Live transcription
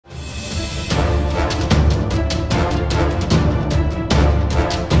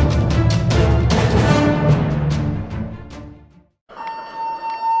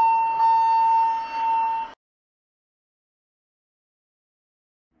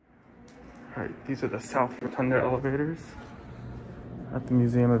Alright, these are the South Rotunda elevators at the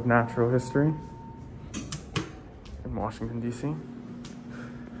Museum of Natural History in Washington, D.C.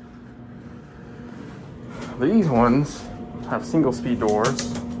 These ones have single speed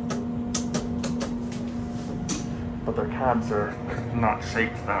doors, but their cabs are not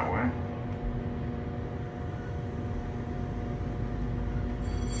shaped that way.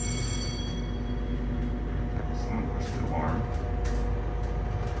 Some are still armed.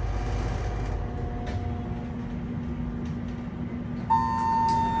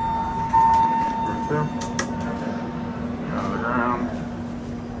 Down to the ground.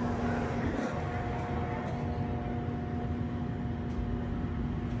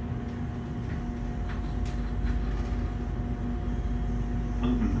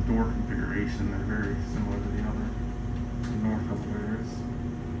 Other than the door configuration, they're very similar to the other north elevators.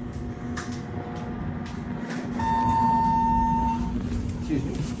 Excuse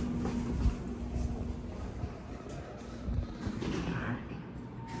me.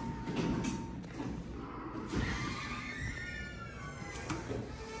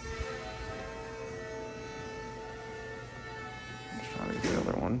 Trying to get the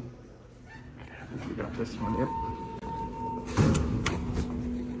other one. We got this one, yep.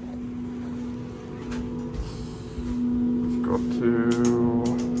 Let's go up to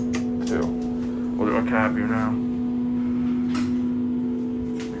 2. We'll do a cab here now.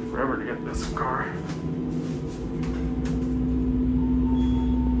 It'll take forever to get this car.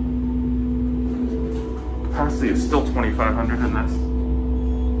 Capacity is still 2,500 in this.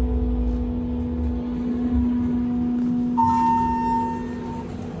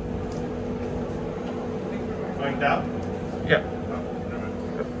 Going down? Yeah.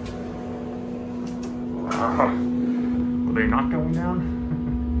 Were they not going down?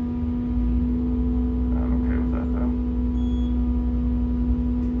 I'm okay with that though.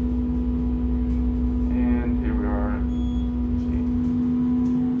 And here we are. Let's see.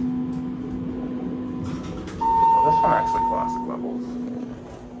 Oh, this one actually classic levels.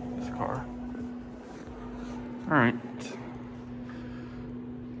 This car. Alright.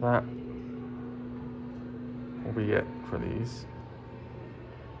 That will be it for these.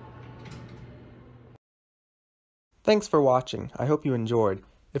 Thanks for watching. I hope you enjoyed.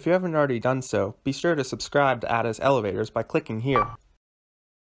 If you haven't already done so, be sure to subscribe to Ada's Elevators by clicking here.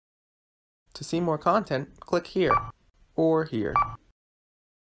 To see more content, click here or here.